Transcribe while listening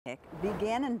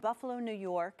Began in Buffalo, New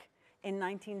York in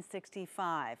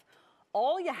 1965.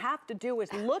 All you have to do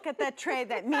is look at that tray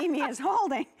that Mimi is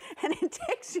holding, and it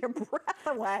takes your breath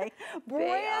away.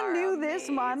 Brand new this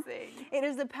month. It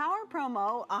is the Power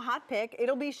Promo, a hot pick.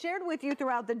 It'll be shared with you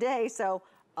throughout the day, so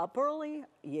up early,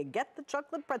 you get the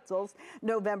chocolate pretzels.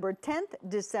 November 10th,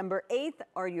 December 8th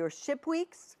are your ship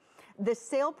weeks. The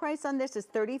sale price on this is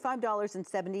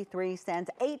 $35.73,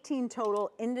 18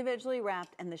 total, individually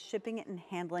wrapped, and the shipping and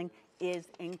handling is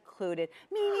included.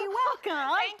 Mimi,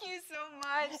 welcome. Thank you so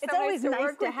much. It's always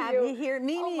nice to have you here.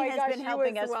 Mimi has been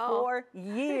helping us for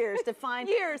years to find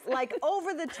like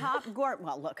over-the-top gourmet.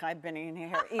 Well, look, I've been in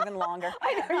here even longer.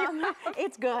 I know.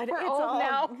 It's good. We're old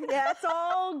now. Yeah, it's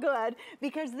all good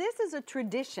because this is a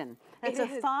tradition. It's a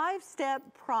 5-step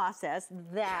process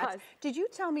that, did you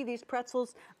tell me these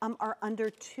pretzels are under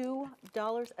 $2 a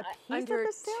piece? Under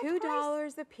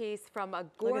 $2 a piece from a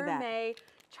gourmet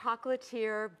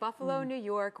chocolatier, Buffalo, New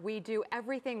York. We do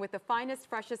everything with the finest,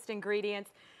 freshest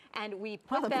ingredients, and we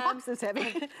put them. The box is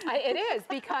heavy. It is,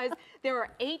 because there are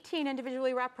 18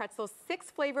 individually wrapped pretzels,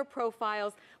 6 flavor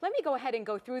profiles. Let me go ahead and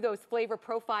go through those flavor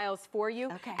profiles for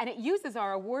you. Okay. And it uses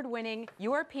our award-winning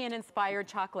European-inspired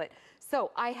chocolate.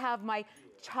 So I have my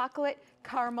chocolate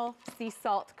caramel sea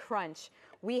salt crunch.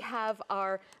 We have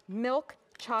our milk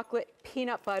chocolate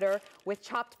peanut butter with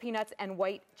chopped peanuts and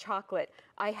white chocolate.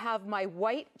 I have my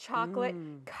white chocolate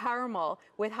caramel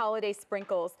with holiday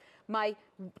sprinkles. My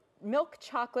milk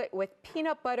chocolate with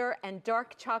peanut butter and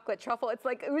dark chocolate truffle. It's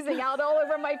like oozing out all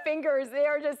over my fingers. They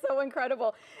are just so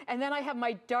incredible. And then I have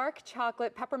my dark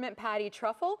chocolate peppermint patty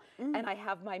truffle, and I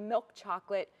have my milk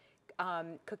chocolate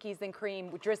cookies and cream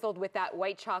drizzled with that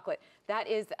white chocolate. That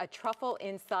is a truffle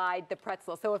inside the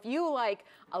pretzel. So if you like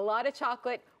a lot of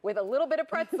chocolate with a little bit of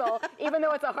pretzel, even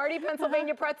though it's a hearty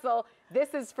Pennsylvania pretzel,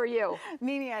 this is for you.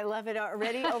 Mimi, I love it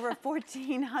already. Over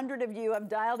 1,400 of you have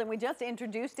dialed, and we just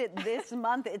introduced it this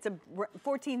month. It's a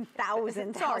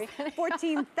 14,000, sorry,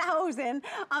 14,000.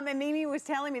 And Mimi was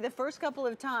telling me the first couple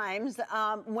of times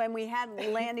when we had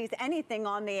Landies, anything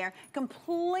on the air,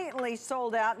 completely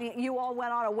sold out. You all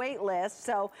went on a wait list.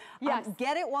 So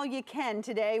get it while you can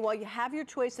today, while you have your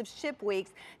choice of ship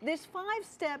weeks. This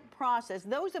 5-step process,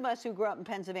 those of us who grew up in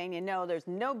Pennsylvania know there's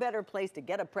no better place to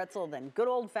get a pretzel than good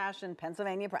old-fashioned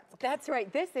Pennsylvania pretzel. That's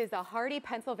right. This is a hearty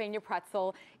Pennsylvania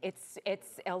pretzel. It's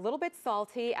a little bit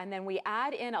salty, and then we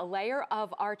add in a layer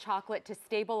of our chocolate to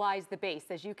stabilize the base,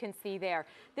 as you can see there.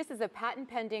 This is a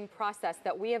patent-pending process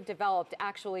that we have developed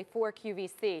actually for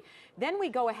QVC. Then we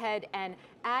go ahead and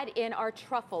add in our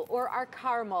truffle or our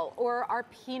caramel or our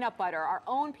peanut butter, our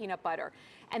own peanut butter.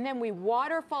 And then we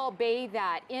waterfall bathe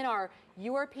that in our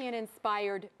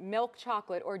European-inspired milk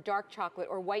chocolate or dark chocolate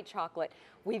or white chocolate.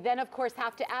 We then, of course,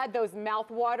 have to add those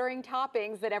mouth-watering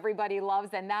toppings that everybody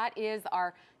loves, and that is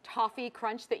our toffee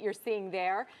crunch that you're seeing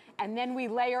there. And then we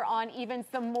layer on even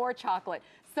some more chocolate.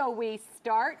 So we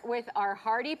start with our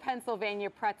hearty Pennsylvania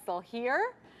pretzel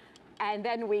here, and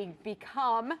then we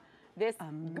become this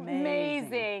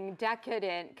amazing,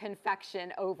 decadent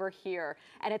confection over here.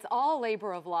 And it's all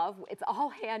labor of love. It's all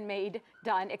handmade,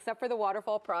 done, except for the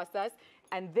waterfall process.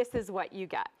 And this is what you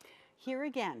get. Here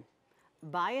again,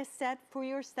 buy a set for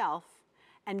yourself,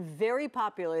 and very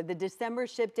popular, the December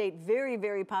ship date, very,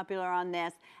 very popular on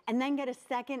this, and then get a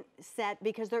second set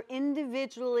because they're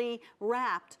individually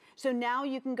wrapped. So now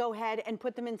you can go ahead and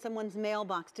put them in someone's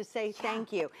mailbox to say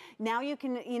thank you. Now you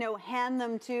can, hand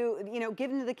them to, give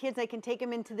them to the kids. They can take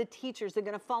them into the teachers. They're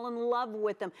going to fall in love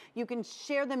with them. You can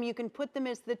share them. You can put them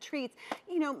as the treats.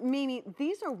 Mimi,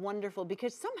 these are wonderful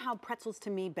because somehow pretzels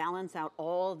to me balance out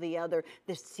all the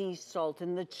sea salt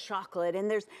and the chocolate, and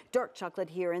there's dark chocolate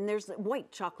here, and there's white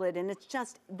chocolate, and it's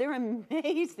just, they're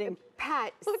amazing.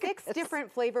 Pat, 6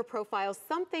 different flavor profiles,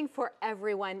 something for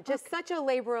everyone. Just such a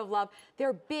labor of love.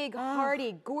 They're big,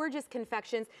 hearty, gorgeous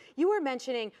confections. You were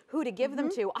mentioning who to give them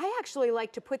to. I actually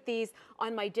like to put these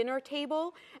on my dinner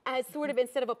table as sort of,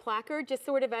 instead of a placard, just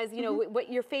sort of as,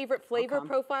 what your favorite flavor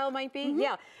profile might be.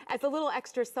 Yeah, as a little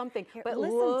extra something. Here, but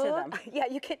listen to them. Yeah,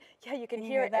 you can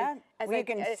hear it. That? You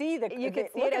can see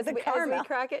it as we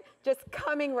crack it, just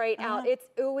coming right out. It's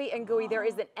ooey and gooey. There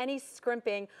isn't any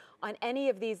scrimping on any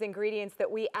of these ingredients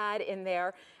that we add in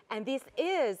there. And this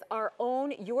is our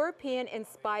own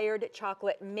European-inspired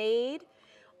chocolate made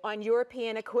on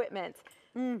European equipment.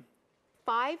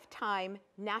 5-time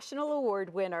National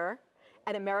Award winner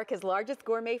at America's largest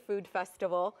gourmet food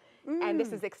festival. And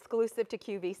this is exclusive to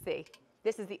QVC.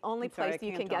 This is the only place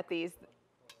you can get these.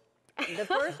 The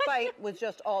first bite was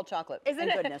just all chocolate.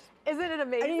 Goodness. Isn't it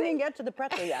amazing? I didn't even get to the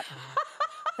pretzel yet.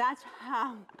 That's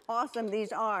how awesome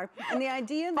these are. And the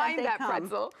idea that Find that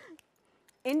pretzel.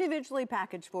 individually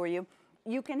packaged for you.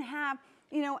 You can have,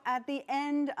 you know, at the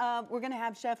end of, we're gonna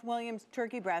have Chef Williams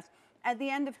turkey breast, at the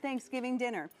end of Thanksgiving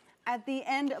dinner, at the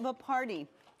end of a party.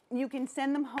 You can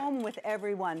send them home with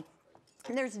everyone.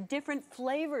 There's different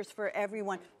flavors for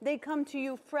everyone. They come to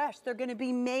you fresh. They're going to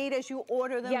be made as you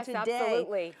order them today. Yes,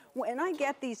 absolutely. When I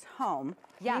get these home,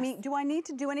 Amy, do I need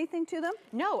to do anything to them?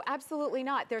 No, absolutely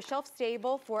not. They're shelf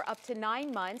stable for up to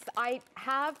 9 months. I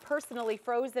have personally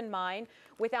frozen mine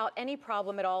without any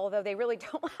problem at all, although they really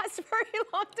don't last very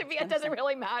long to me. It doesn't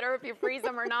really matter if you freeze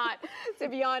them or not, to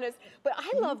be honest. But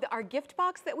I love our gift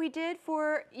box that we did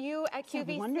for you at QVC. It's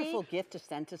a wonderful gift to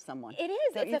send to someone. It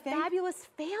is. It's a fabulous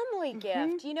family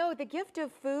gift. You know, the gift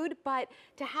of food, but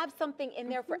to have something in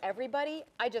there for everybody,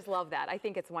 I just love that. I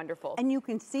think it's wonderful. And you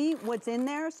can see what's in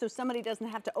there, so somebody doesn't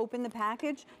have to open the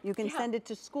package. You can send it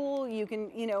to school. You can,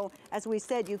 you know, as we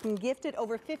said, you can gift it.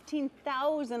 Over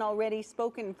 15,000 already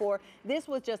spoken for. This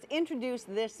was just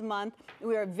introduced this month.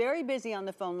 We are very busy on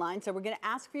the phone line, so we're going to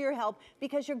ask for your help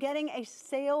because you're getting a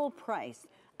sale price.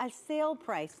 A sale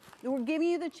price. We're giving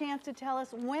you the chance to tell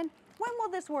us when will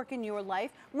this work in your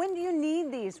life? When do you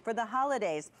need these for the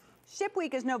holidays? Ship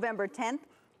week is November 10th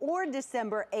or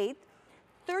December 8th.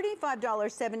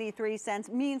 $35.73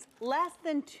 means less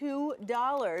than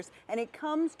 $2, and it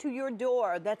comes to your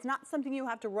door. That's not something you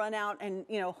have to run out and,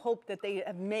 you know, hope that they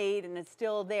have made and it's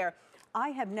still there. I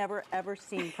have never, ever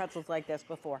seen pretzels like this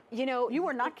before. You know, you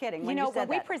were not kidding when you said that.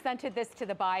 When we presented this to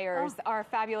the buyers, our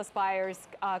fabulous buyers,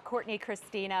 Courtney,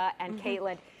 Christina, and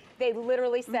Caitlin, they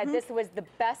literally said this was the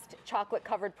best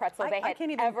chocolate-covered pretzel they had ever. I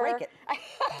can't even break it.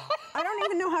 I don't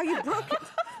even know how you broke it.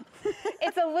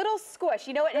 It's a little squish.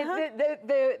 You know what?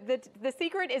 The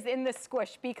secret is in the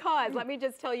squish because, let me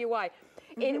just tell you why.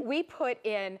 We put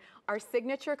in our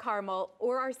signature caramel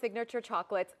or our signature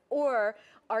chocolates or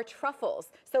our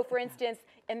truffles. So for instance,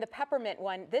 in the peppermint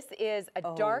one, this is a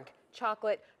dark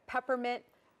chocolate peppermint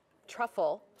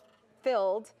truffle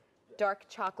filled dark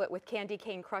chocolate with candy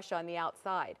cane crush on the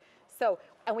outside. So,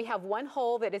 and we have one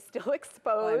hole that is still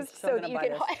exposed so that you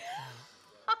can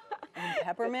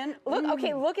peppermint. Look,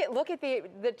 okay, look at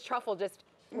the truffle just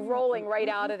rolling right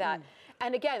out of that.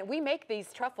 And again, we make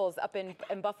these truffles up in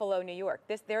Buffalo, New York.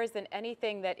 There isn't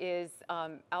anything that is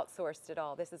outsourced at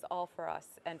all. This is all for us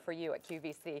and for you at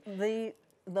QVC.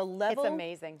 The level it's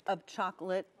amazing. Of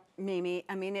chocolate, Mimi,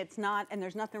 I mean, it's not, and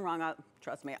there's nothing wrong.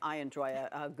 Trust me, I enjoy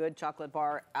a good chocolate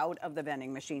bar out of the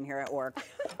vending machine here at work.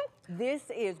 This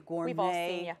is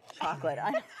gourmet chocolate.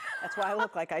 That's why I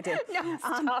look like I did. No,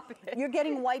 stop it. You're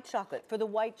getting white chocolate for the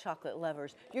white chocolate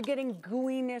lovers. You're getting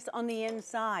gooiness on the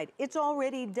inside. It's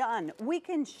already done. We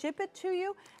can ship it to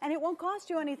you, and it won't cost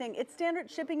you anything. It's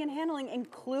standard shipping and handling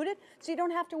included, so you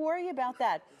don't have to worry about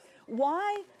that.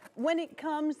 Why? When it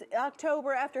comes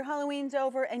October after Halloween's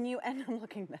over and I'm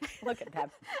looking, look at that.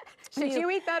 Should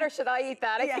you eat that or should I eat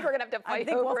that? I think we're gonna have to fight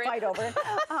over it. I think we'll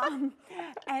fight over it.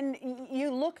 And you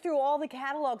look through all the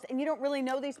catalogs and you don't really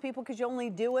know these people because you only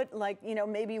do it like, you know,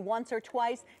 maybe once or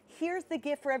twice. Here's the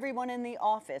gift for everyone in the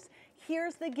office.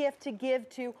 Here's the gift to give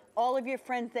to all of your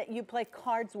friends that you play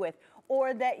cards with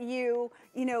or that you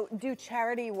know, do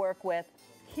charity work with.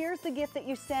 Here's the gift that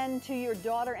you send to your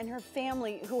daughter and her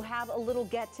family who have a little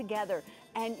get-together.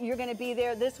 And you're going to be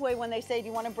there this way when they say, do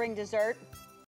you want to bring dessert?